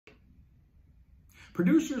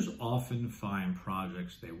Producers often find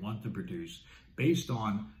projects they want to produce based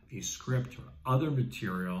on a script or other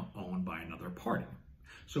material owned by another party.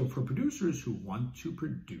 So for producers who want to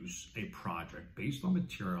produce a project based on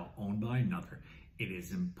material owned by another, it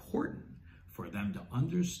is important for them to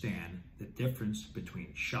understand the difference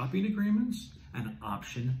between shopping agreements and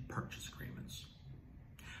option purchase agreements.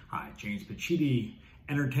 Hi, James Pacitti,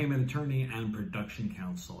 entertainment attorney and production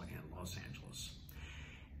counsel in Los Angeles.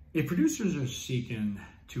 If producers are seeking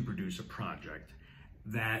to produce a project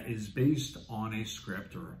that is based on a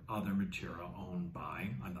script or other material owned by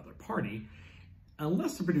another party,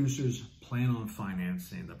 unless the producers plan on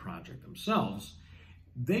financing the project themselves,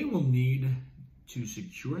 they will need to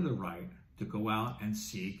secure the right to go out and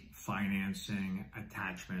seek financing,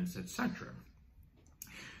 attachments, etc.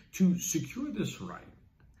 To secure this right,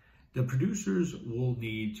 the producers will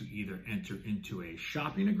need to either enter into a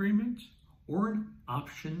shopping agreement or an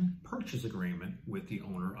option purchase agreement with the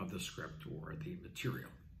owner of the script or the material.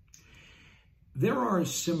 There are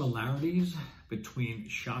similarities between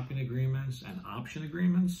shopping agreements and option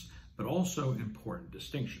agreements, but also important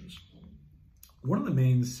distinctions. One of the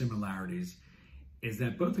main similarities is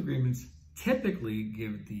that both agreements typically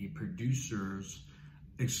give the producers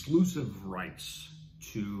exclusive rights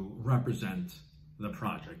to represent the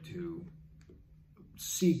project, to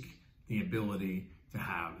seek the ability to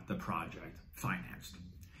have the project financed.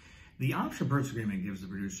 The option purchase agreement gives the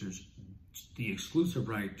producers the exclusive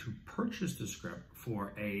right to purchase the script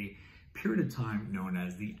for a period of time known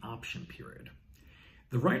as the option period.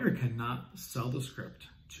 The writer cannot sell the script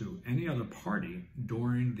to any other party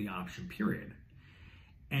during the option period.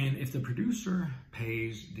 And if the producer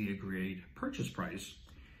pays the agreed purchase price,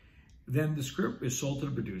 then the script is sold to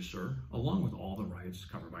the producer along with all the rights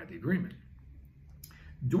covered by the agreement.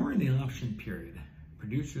 During the option period,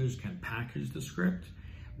 producers can package the script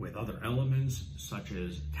with other elements such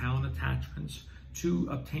as talent attachments to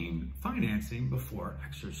obtain financing before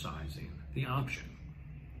exercising the option.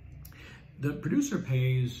 The producer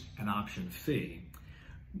pays an option fee,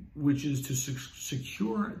 which is to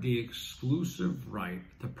secure the exclusive right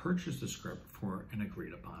to purchase the script for an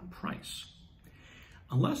agreed upon price.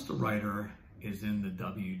 Unless the writer is in the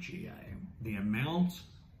WGA, the amount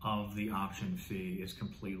of the option fee is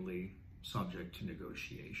completely subject to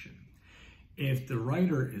negotiation. If the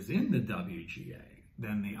writer is in the WGA,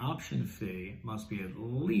 then the option fee must be at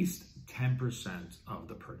least 10% of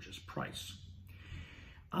the purchase price.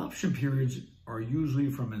 Option periods are usually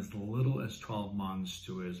from as little as 12 months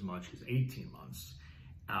to as much as 18 months,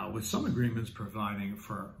 with some agreements providing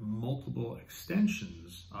for multiple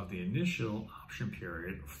extensions of the initial option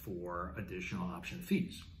period for additional option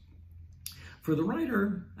fees. For the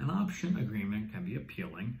writer, an option agreement can be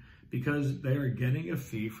appealing because they are getting a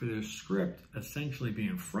fee for their script essentially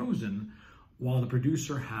being frozen while the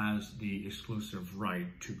producer has the exclusive right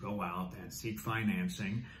to go out and seek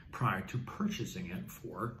financing prior to purchasing it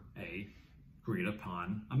for a agreed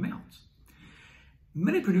upon amount.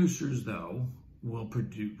 Many producers, though, will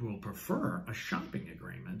prefer a shopping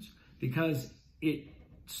agreement because it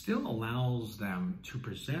still allows them to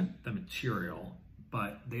present the material,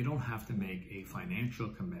 but they don't have to make a financial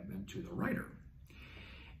commitment to the writer.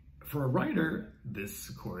 For a writer, this,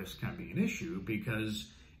 of course, can be an issue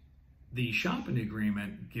because the shopping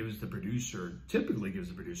agreement typically gives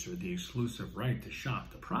the producer the exclusive right to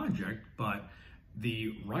shop the project, but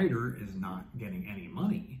the writer is not getting any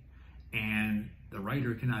money, and the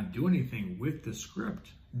writer cannot do anything with the script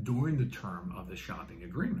during the term of the shopping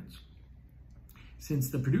agreement. Since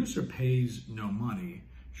the producer pays no money,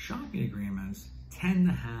 shopping agreements tend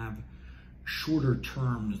to have shorter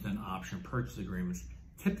terms than option purchase agreements,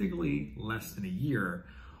 typically less than a year,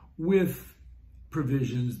 with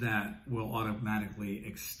provisions that will automatically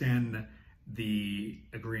extend the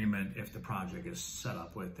agreement if the project is set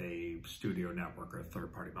up with a studio network or a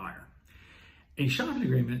third-party buyer. A shopping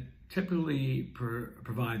agreement typically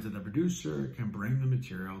provides that the producer can bring the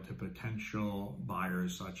material to potential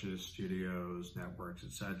buyers such as studios, networks,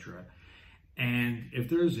 etc. And if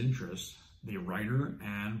there is interest, the writer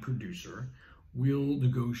and producer will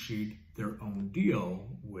negotiate their own deal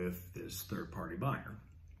with this third-party buyer.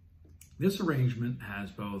 This arrangement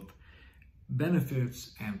has both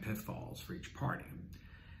benefits and pitfalls for each party.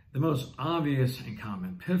 The most obvious and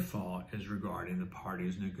common pitfall is regarding the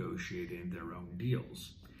parties negotiating their own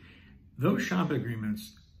deals. Those shop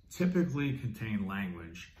agreements typically contain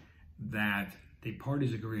language that the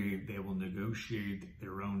parties agree they will negotiate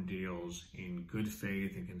their own deals in good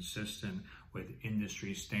faith and consistent with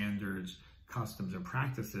industry standards, customs, and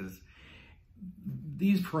practices.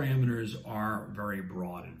 These parameters are very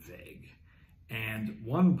broad and vague. And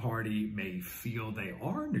one party may feel they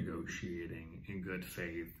are negotiating in good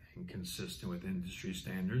faith and consistent with industry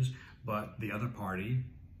standards, but the other party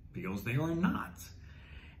feels they are not.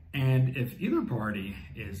 And if either party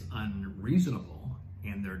is unreasonable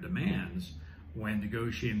in their demands when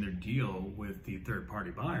negotiating their deal with the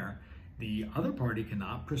third-party buyer, the other party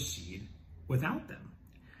cannot proceed without them.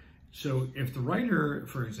 So if the writer,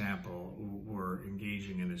 for example, were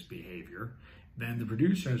engaging in this behavior, then the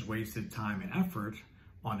producer has wasted time and effort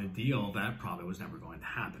on a deal that probably was never going to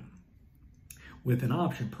happen. With an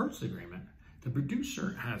option purchase agreement, the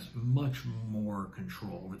producer has much more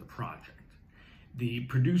control over the project. The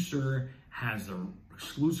producer has the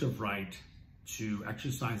exclusive right to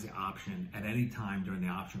exercise the option at any time during the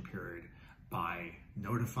option period by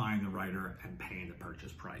notifying the writer and paying the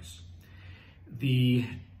purchase price. The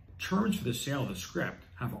terms for the sale of the script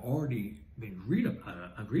have already been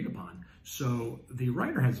agreed upon, so the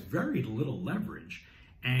writer has very little leverage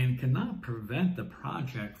and cannot prevent the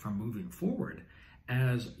project from moving forward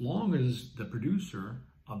as long as the producer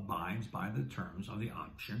abides by the terms of the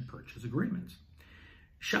option purchase agreement.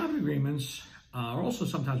 Shopping agreements are also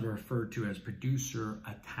sometimes referred to as producer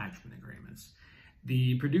attachment agreements.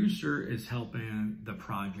 The producer is helping the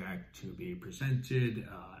project to be presented,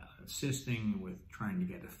 assisting with trying to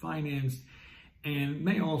get it financed, and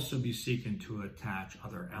may also be seeking to attach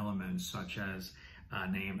other elements such as a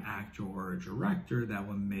named actor or a director that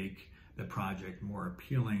will make the project more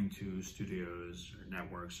appealing to studios or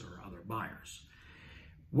networks or other buyers.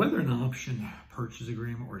 Whether an option purchase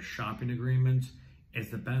agreement or shopping agreement is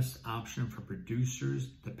the best option for producers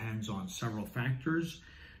depends on several factors.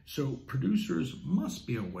 So producers must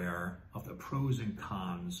be aware of the pros and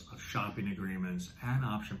cons of shopping agreements and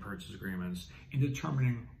option purchase agreements in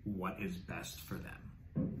determining what is best for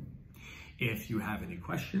them. If you have any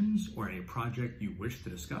questions or any project you wish to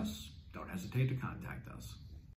discuss, don't hesitate to contact us.